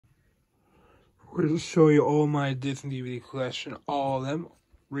We're going to show you all my Disney DVD collection, all of them,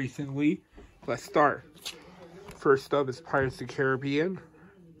 recently. Let's start. First up is Pirates of the Caribbean.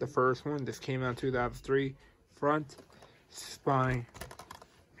 The first one. This came out in 2003. Front, spine,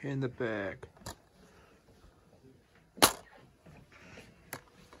 and the back.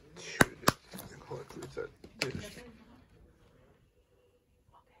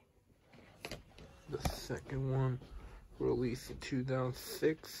 The second one, released in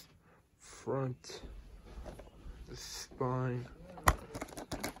 2006. Front, the spine,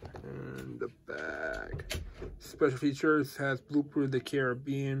 and the back. Special features has Blooper of the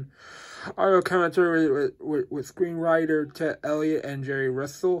Caribbean, audio commentary with screenwriter Ted Elliott and Jerry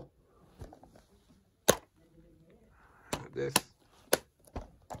Russell. This,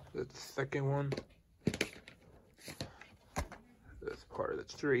 the second one. That's part of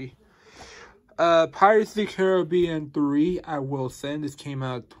the tree. Pirates of the Caribbean 3, I will send. This came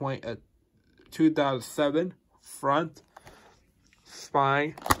out 2007. Front,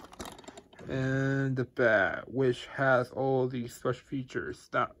 spine, and the back, which has all these special features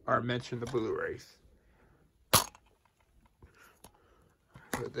that are mentioned in the Blu-rays.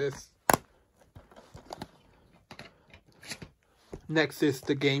 This. Next is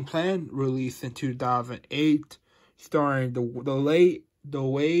the game plan, released in 2008, starring the late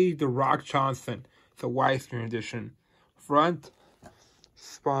The Rock Johnson. It's a widescreen edition. Front,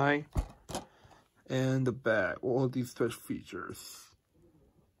 spine, and the back. All these special features,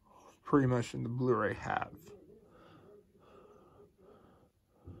 pretty much in the Blu-ray have.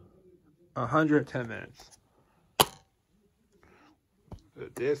 110 minutes.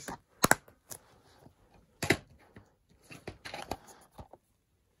 This.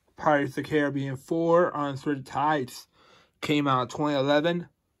 Pirates of the Caribbean 4, Uncharted Tides, came out in 2011,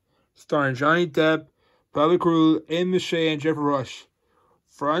 starring Johnny Depp, Bobby Cruz, Amy Shea, and Jeff Rush.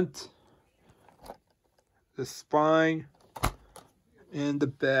 Front, the spine, and the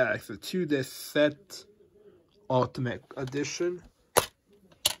back. So 2-disc set, Ultimate Edition,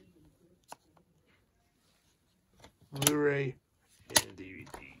 Blu-ray, and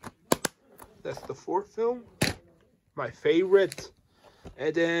DVD. That's the fourth film, my favorite.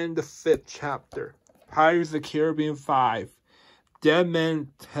 And then the fifth chapter, Pirates of the Caribbean 5, Dead Men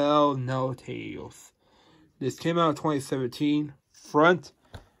Tell No Tales. This came out in 2017. Front,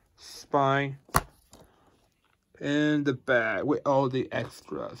 spine, and the back with all the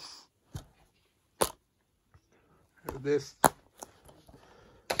extras. This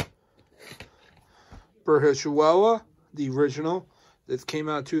Bird Chihuahua, the original. This came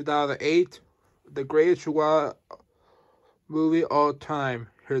out in 2008. The greatest Chihuahua movie all time.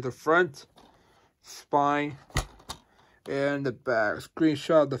 Here's the front, spine, and the back.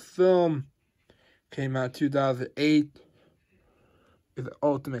 Screenshot of the film. Came out in 2008. It's an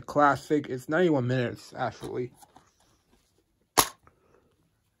ultimate classic. It's 91 minutes, actually.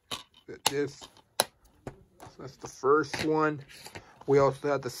 This. So that's the first one. We also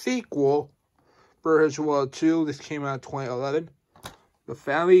have the sequel, Bird Chihuahua 2. This came out in 2011. The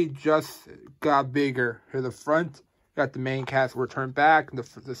family just got bigger. Here's the front. Got the main cast return back,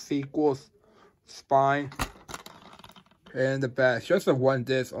 the sequels, spine, and the back. Just a one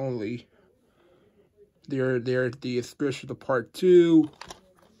disc only. They're the description of part 2.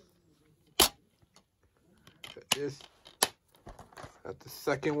 This, got the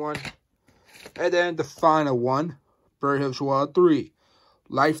second one, and then the final one, Bird of Chihuahua 3,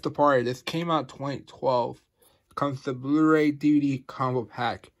 Life Departed. This came out 2012. It comes with the Blu-ray DVD combo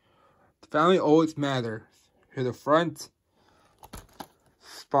pack. The family always matters. Here's the front,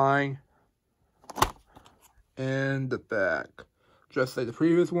 spine, and the back. Just like the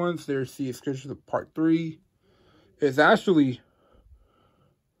previous ones, there's the description of part 3. It's actually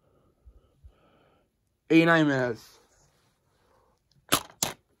 89 minutes.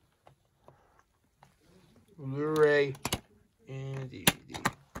 Blu-ray and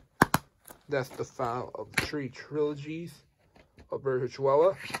DVD. That's the final of the 3 trilogies of Bird of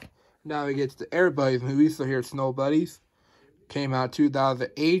Chihuahua. Now we get to the Everybody's movies. So here's Snow Buddies. Came out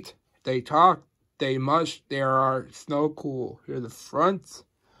 2008. They talk, they mush, they are snow cool. Here's the front,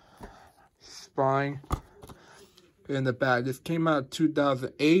 spine, and the back. This came out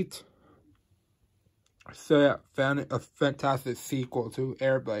 2008. So yeah, found a fantastic sequel to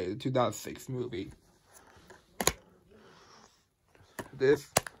Everybody, the 2006 movie.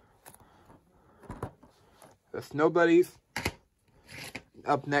 This, the Snow Buddies.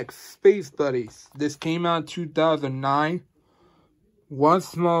 Up next, Space Buddies. This came out in 2009. One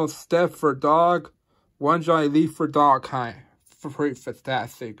small step for dog, one giant leap for dog kind. Pretty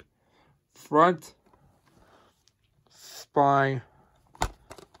fantastic. Front, spine,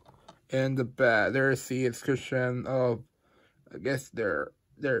 And the back, there's the description of, I guess their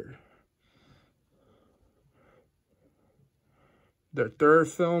third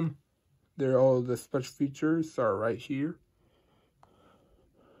film. All the special features are right here.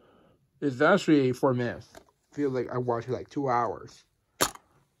 It's actually 4 minutes. I feel like I watched it like 2 hours.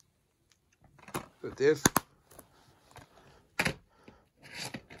 But this.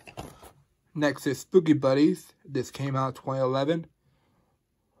 Next is Spooky Buddies. This came out 2011.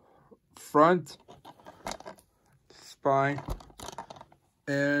 Front, spine,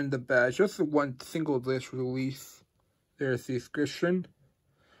 and the back. Just one single disc release. There's the description.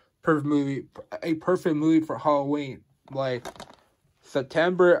 Perfect movie. A perfect movie for Halloween. Like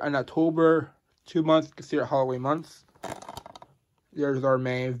September and October, 2 months considered Halloween months. There's our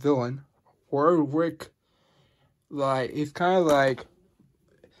main villain, Warwick. Like, it's kind of like,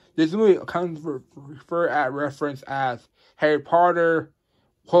 this movie kind of refer at reference as Harry Potter,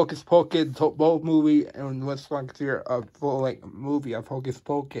 Hocus Pocus, both movie, and what's considered a full like movie of Hocus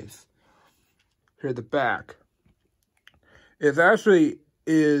Pocus. Here at the back. It actually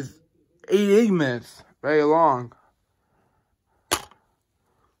is 88 minutes, very long.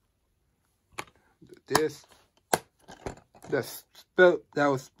 That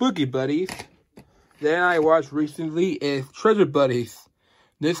was Spooky Buddies. Then I watched recently is Treasure Buddies.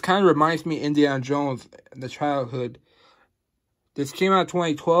 This kind of reminds me of Indiana Jones, the childhood. This came out in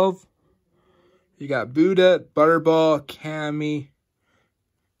 2012. You got Buddha, Butterball, Cammy,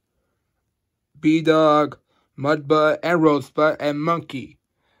 B-Dog, Mudbutt, and Rosebud, and Monkey.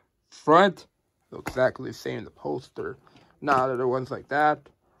 Front, looks exactly the same in the poster. Not other ones like that.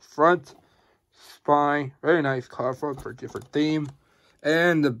 Front, spine, very nice, colorful for a different theme.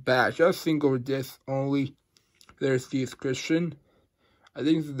 And the back, just single disc only. There's the description. I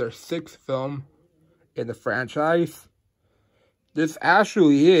think this is their 6th film in the franchise. This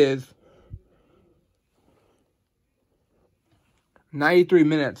actually is 93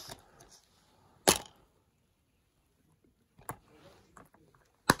 minutes.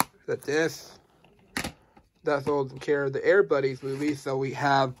 That's all taking care of the Air Buddies movie. So we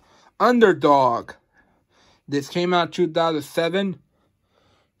have Underdog. This came out 2007.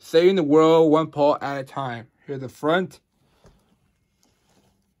 Saving the world one paw at a time. Here's the front,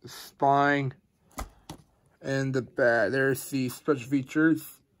 the spine, and the back. There's the special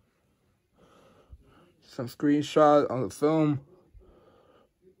features. Some screenshots on the film.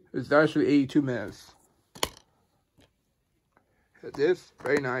 It's actually 82 minutes. This,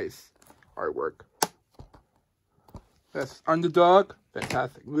 very nice artwork. That's Underdog,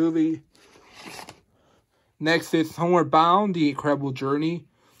 fantastic movie. Next is Homeward Bound, The Incredible Journey.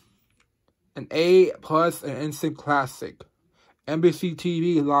 An A+ and instant classic. NBC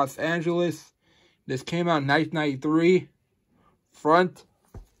TV, Los Angeles. This came out in 1993. Front,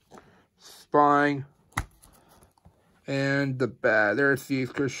 spine, and the back. There's the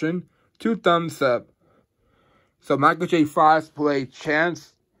description. 2 thumbs up. So Michael J. Fox played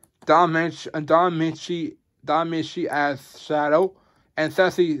Chance, Don Minchie as Shadow, and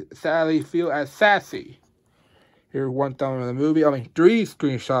Sally Field as Sassy. Here's 1 thumb of the movie. 3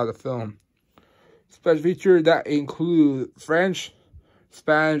 screenshots of the film. Special features that include French,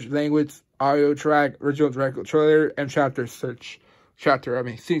 Spanish language, audio track, original director trailer, and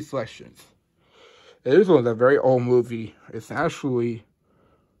scene selections. This was a very old movie. It's actually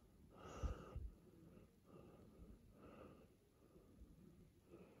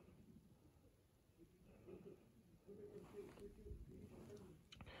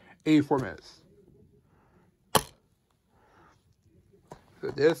 $84 minutes.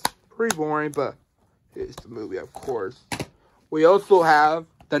 So this pretty boring, but it's the movie, of course. We also have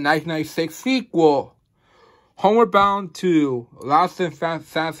the 1996 sequel, Homeward Bound 2, Lost in San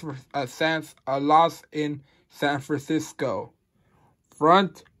Francisco.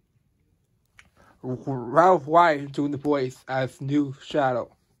 Front, Ralph White doing the voice as new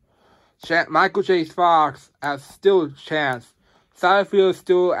Shadow. Michael J. Fox as still Chance. Sally Field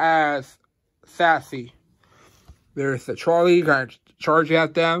still as Sassy. There's a Charlie kind of charging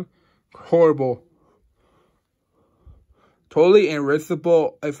at them. Horrible. Totally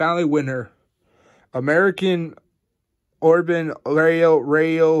Irresistible, a family winner. American Urban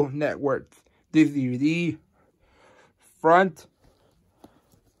Radio Network. DVD. Front.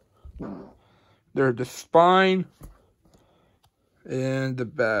 There's the spine. And the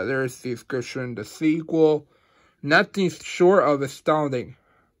back. There's the description, the sequel. Nothing short of astounding.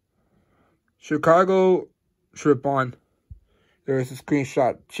 Chicago Tribune. There's a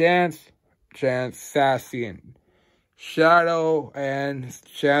screenshot. Chance, Sassy, and Shadow, and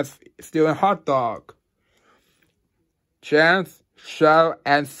Chance stealing hot dog. Chance, Shallow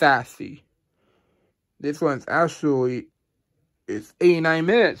and Sassy. This one's actually, it's 89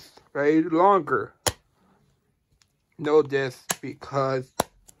 minutes, right? Longer. No disc because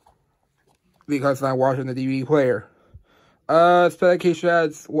I'm watching the DVD player. Specification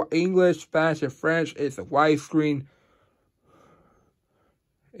has English, Spanish, and French. It's a widescreen.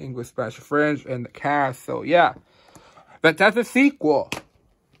 English, Spanish, and French, and the cast. So yeah, but that's a sequel.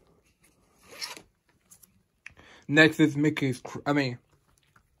 Next is Mickey's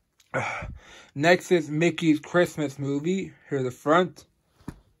Christmas movie. Here's the front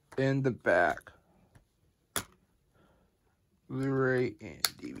and the back. Blu-ray and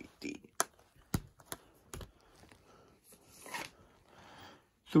DVD.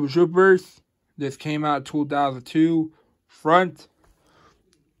 Super Troopers. This came out 2002. Front,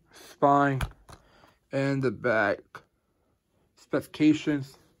 spine, and the back.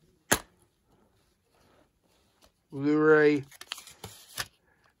 Specifications. Blu-ray,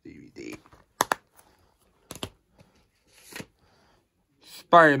 DVD.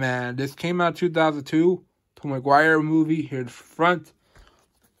 Spider-Man. This came out 2002. Tom Maguire movie. Here's the front,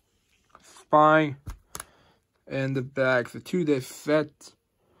 spine, and the back. It's a 2-disc set.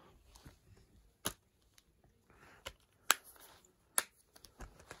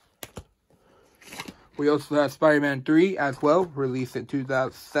 We also have Spider-Man 3 as well, released in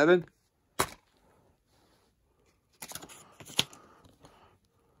 2007.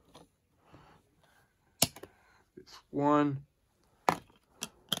 This one.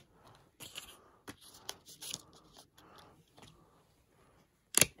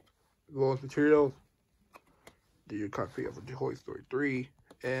 Bonus materials. The copy of Toy Story 3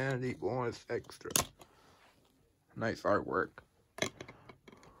 and the bonus extra. Nice artwork.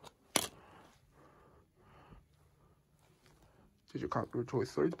 Here's your copy of Toy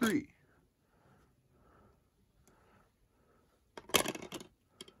Story 3.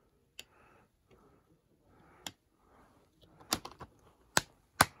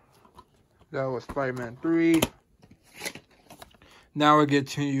 That was Spider-Man 3. Now we get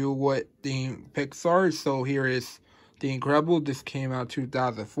to you what the Pixar. So here is The Incredibles. This came out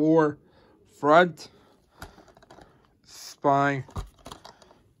 2004. Front, spine,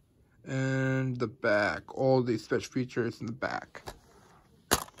 and the back. All these special features in the back.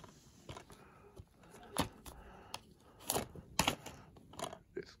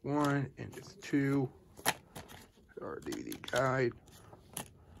 This one and this two. Our DVD guide.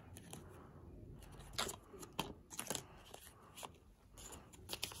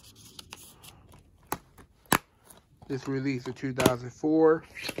 This released in 2004.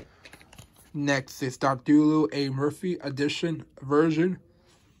 Next is Dr. Dolittle, a Murphy edition version.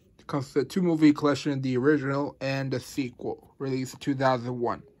 It comes with a 2-movie collection, the original and the sequel, released in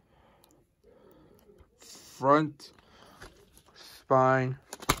 2001. Front, spine,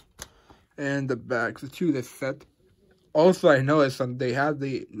 and the back. It's a 2-disc set. Also, I noticed they have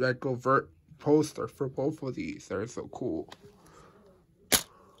the overt poster for both of these. They're so cool.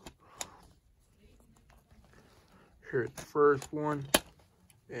 Here's the first one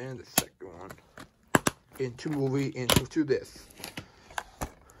and the second one. Into movie, into this.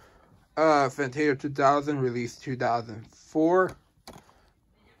 Fantasia 2000, released 2004.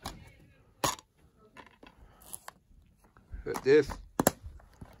 This.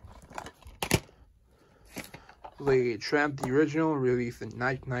 Lady Tramp, the original, released in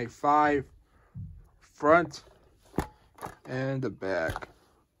 1995. Front and the back.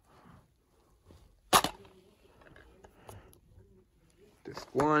 This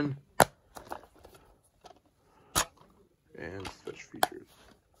one and such features.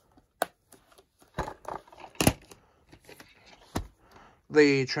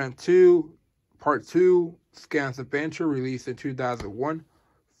 Lady Tramp 2 Part 2 Scans Adventure, released in 2001.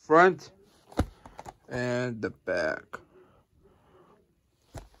 Front and the back.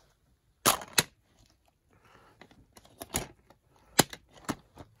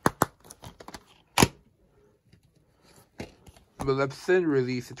 Maleficent,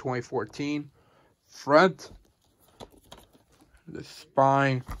 released in 2014. Front, the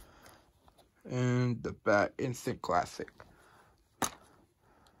spine, and the back. Instant classic.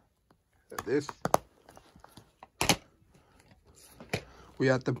 This. We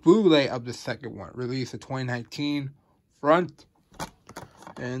have the Blu-ray of the second one, released in 2019. Front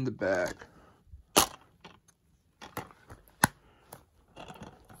and the back.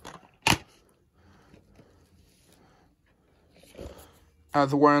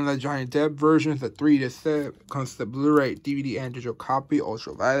 As one of the Johnny Depp versions, the 3-disc set comes to the Blu-ray, DVD, and digital copy,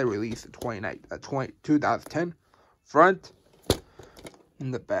 ultraviolet, released in 2010. Front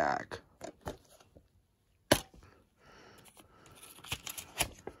and the back.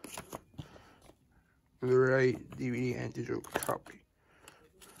 Blu-ray, DVD, and digital copy.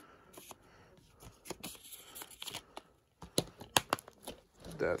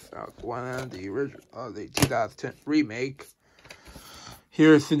 That's one of the original, the 2010 remake.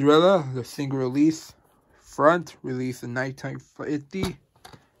 Here is Cinderella, the single release. Front, released in 1950,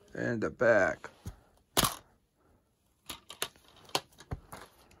 and the back.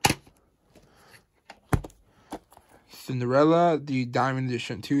 Cinderella, the Diamond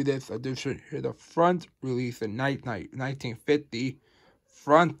Edition. To this edition, here the front, released in 1950.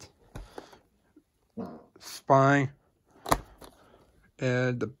 Front, spine,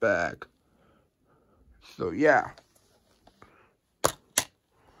 and the back. So yeah.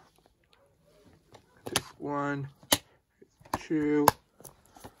 This one, two.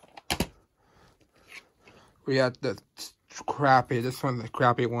 We got the crappy, this one's the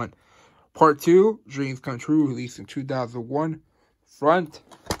crappy one. Part 2, Dreams Come True, released in 2001. Front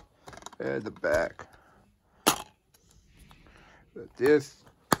and the back. This,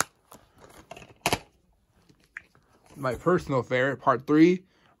 my personal favorite, Part 3,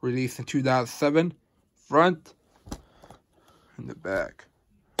 released in 2007. Front and the back.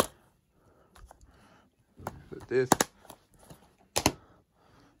 This,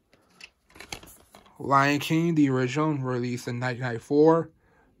 Lion King, the original, released in 1994.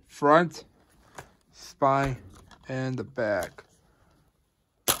 Front, spine, and the back.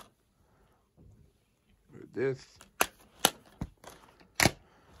 This,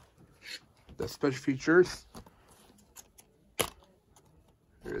 the special features.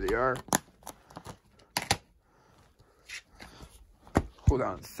 Here they are. Hold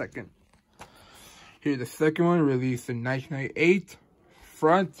on a second. Here's the second one, released in 1998.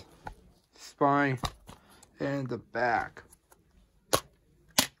 Front, spine, and the back.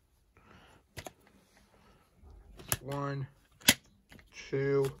 1,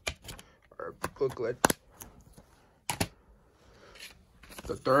 2, our booklet.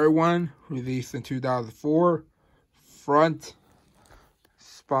 The third one, released in 2004. Front,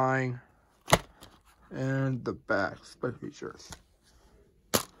 spine, and the back. Special features.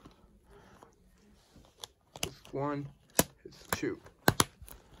 This one is 2.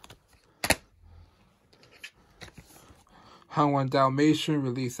 One Dalmatian,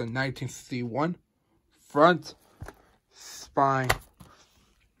 released in 1961. Front, spine,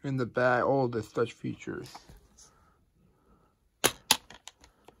 in the back, all the such features.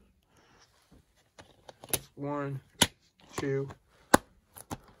 One, 2.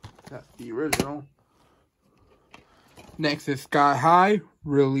 That's the original. Next is Sky High,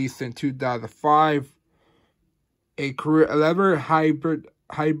 released in 2005. A clever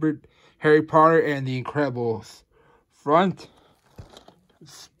hybrid Harry Potter and the Incredibles. Front,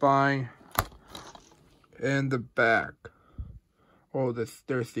 spine, and the back. Oh, there's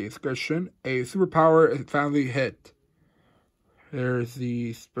the description. A superpower family hit. There's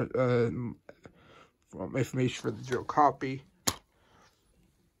the information for the digital copy.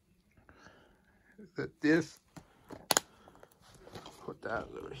 This. Put that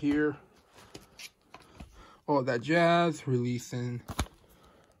over here. All that jazz. Releasing.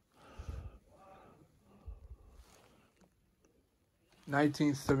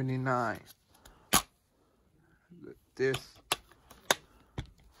 $1979. This.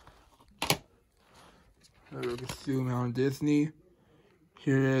 We can zoom in on Disney.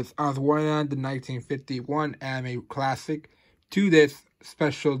 Here is Oswald, the 1951 anime classic. To this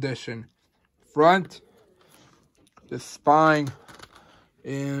special edition. Front, the spine,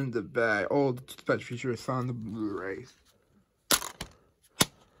 and the back. All the special features on the Blu-ray.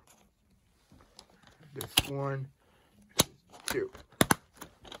 This one, 2.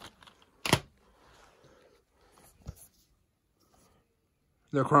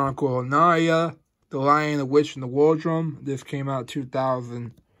 The Chronicle of Narnia, The Lion, the Witch, and the Wardrobe. This came out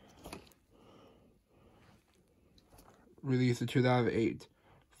 2000. Released in 2008.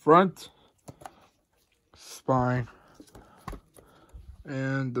 Front, spine,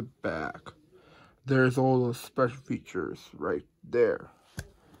 and the back. There's all those special features right there.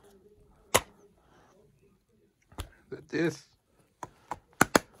 This.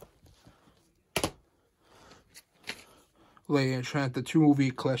 Lady Enchant, the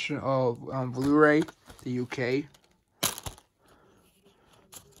 2-movie collection of Blu-ray, the UK.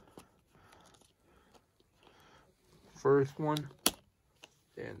 First one,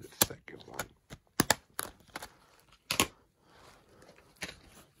 and the second one.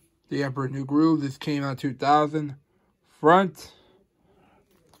 The Emperor New Groove, this came out 2000. Front,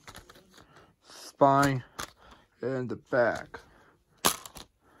 spine, and the back.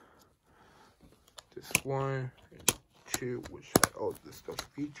 This one. Which had all the special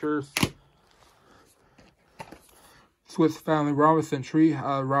features. Swiss Family Robinson tree.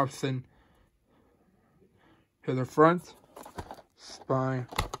 Robinson to the front, spine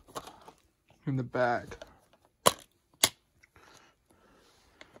in the back.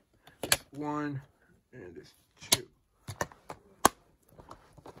 This one and this two.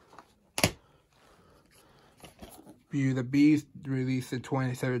 Beauty and the Beast, released in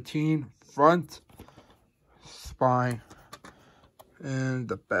 2017. Front, spine, and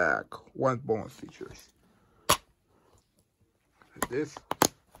the back. One bonus features. This.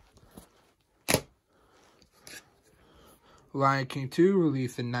 Lion King 2,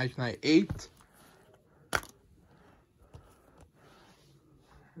 released in 1998.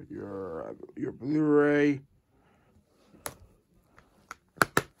 Your Blu-ray.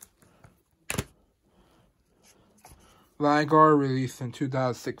 Lion Guard, released in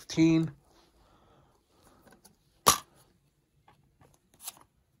 2016.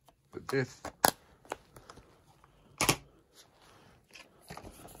 This.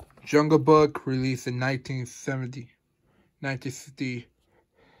 Jungle Book, released in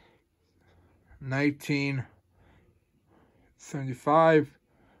 1975.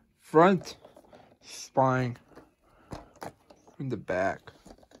 Front, spine, in the back.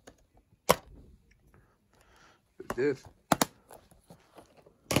 This.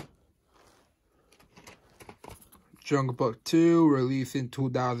 Jungle Book 2, released in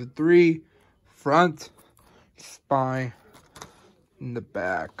 2003. Front, spine, in the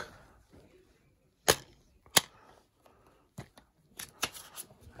back.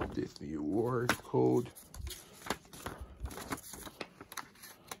 Disney Award code.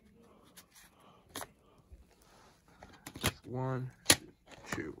 One,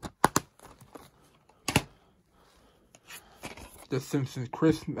 two. The Simpsons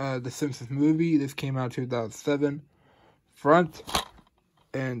The Simpsons movie. This came out in 2007. Front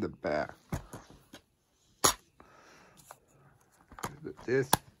and the back. This.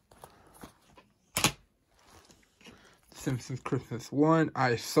 Simpsons Christmas 1.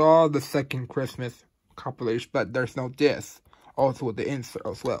 I saw the second Christmas compilation, but there's no disc. Also with the insert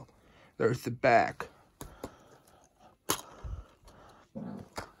as well. There's the back.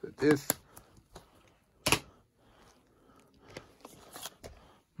 This.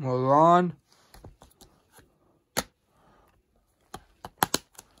 Mulan.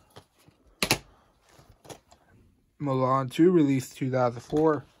 Mulan 2, released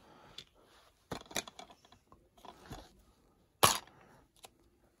 2004.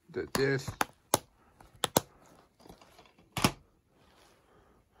 This.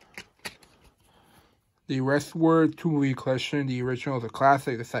 The Westward 2 movie collection. The original is a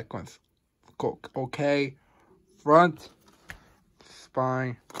classic. The second one's okay. Front,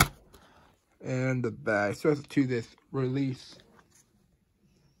 spine, and the back. So to this release.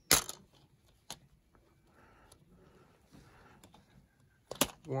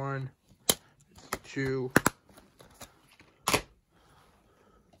 One, two.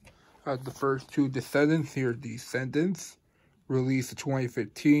 The first two Descendants. Here are Descendants. Released in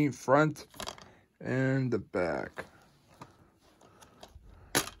 2015. Front and the back.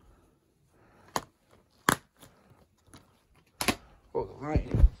 Oh, the light.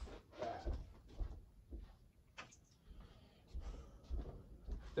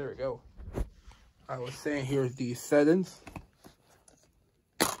 There we go. I was saying here's Descendants.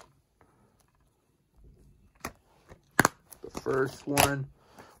 The first one.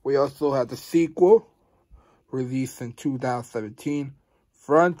 We also have the sequel, released in 2017.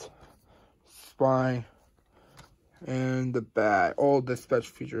 Front, spine, and the back. All the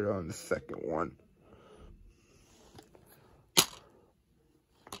special features on the second one.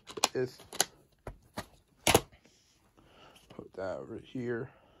 This. Put that over here.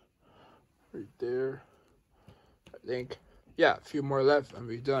 Right there. I think. Yeah, a few more left and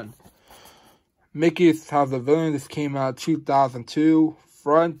we're done. Mickey's House of Villains. This came out 2002.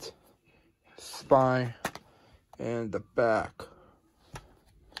 Front, spine, and the back.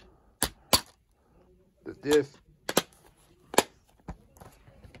 This.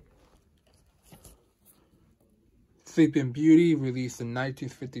 Sleeping Beauty, released in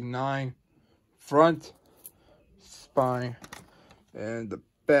 1959. Front, spine, and the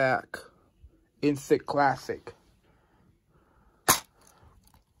back. Instant classic.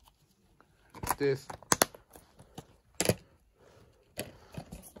 This.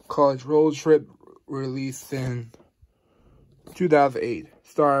 College Road Trip, released in 2008.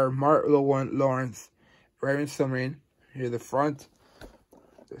 Star Martin Lawrence, Raven Summerin. Here the front,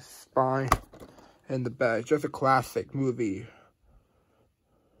 the spine, and the back. Just a classic movie.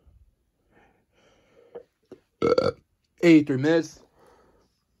 83 minutes.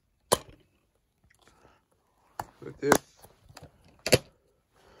 With this.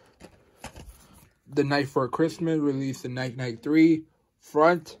 The Night for Christmas, released in 1993.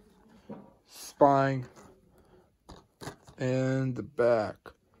 Front, spine, and the back.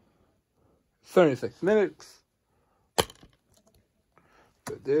 36 minutes.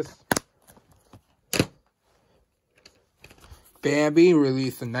 With this. Bambi,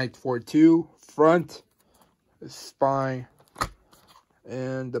 released in 1942. Front, the spine,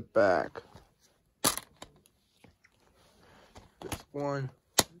 and the back. This 1,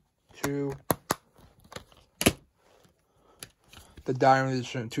 2. The Diamond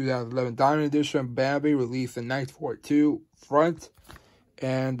Edition, 2011 Diamond Edition, Bambi, released in 1942. Front,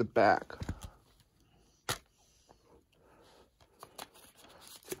 and the back.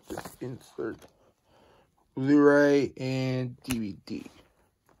 Take this insert. Blu-ray and DVD.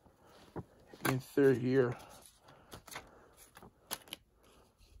 Insert here.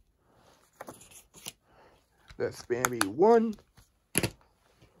 That's Bambi 1.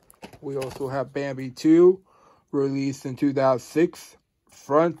 We also have Bambi 2, released in 2006.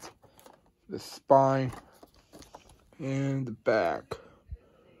 Front, the spine, and the back.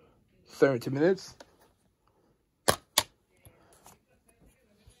 72 minutes.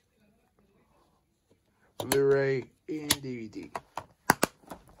 Blu-ray and DVD.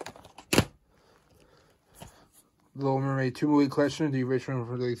 Little Mermaid 2 movie collection. The original was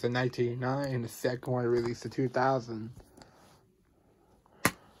released in 1989 and the second one released in 2000.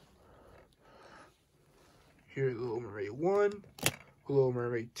 Here's Little Mermaid 1, Little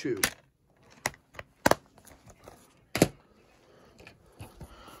Mermaid 2.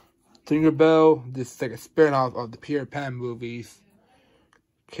 Tinkerbell, this is like a spin-off of the Peter Pan movies.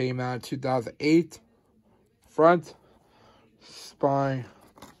 Came out in 2008. Front, spine,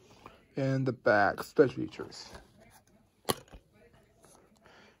 and the back. Special features.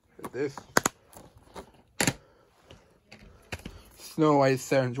 This. Snow White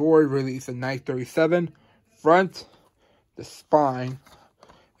 7 George, released in 1937. Front, the spine,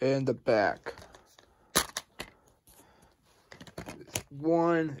 and the back. This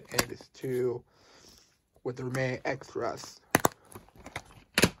 1 and this 2 with the remaining extras.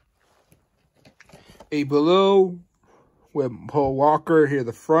 A Below with Paul Walker. Here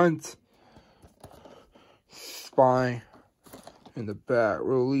the front, spine, and the back.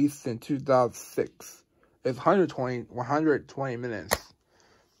 Released in 2006. It's 120 minutes.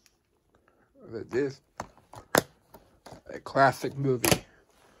 This a classic movie.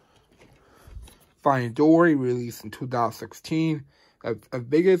 Finding Dory, released in 2016. A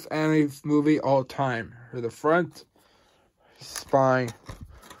biggest anime movie all time. Here the front, spine,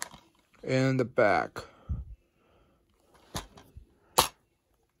 and the back.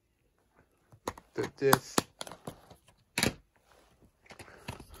 This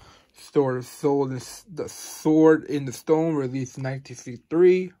Sword of Soul, the Sword in the Stone, released in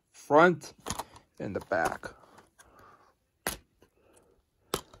 1963. Front and the back.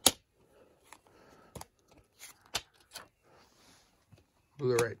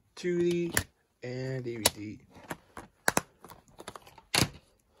 Blu-ray 2D and DVD.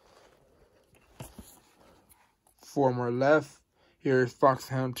 Four more left. Here's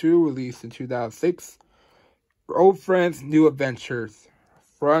Foxhound 2, released in 2006. Old Friends, New Adventures.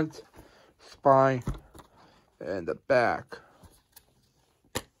 Front, spine, and the back.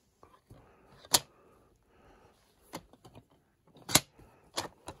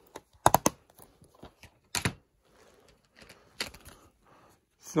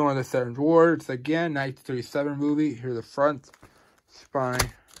 Snow and the Seven Dwarfs, again, 1937 movie. Here's the front, spine,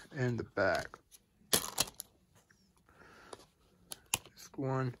 and the back.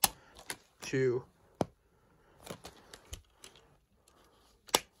 1, 2.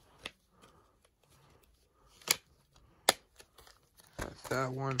 That's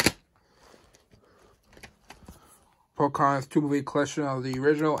that one. Pocahontas 2 movie collection of the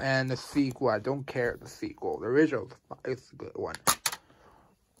original and the sequel. I don't care the sequel. The original is a good one.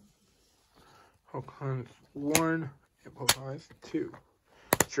 Pocahontas 1 and Pocahontas 2.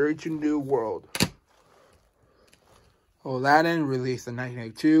 Journey to New World. Aladdin, released in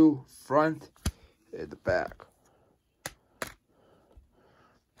 1982. Front and the back.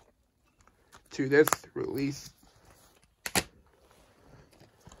 To this release,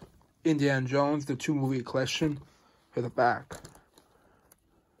 Indiana Jones, the 2 movie collection, for the back.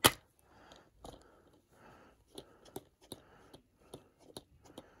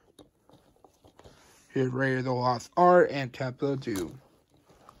 Here's Raiders of the Lost Ark and Temple of Doom.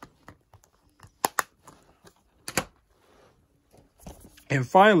 And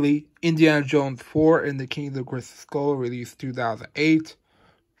finally, Indiana Jones 4 and the Kingdom of the Crystal Skull, released 2008.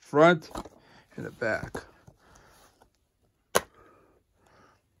 Front and the back.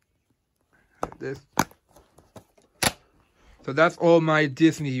 this. So that's all my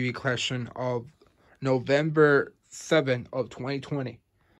Disney collection of November 7th of 2020.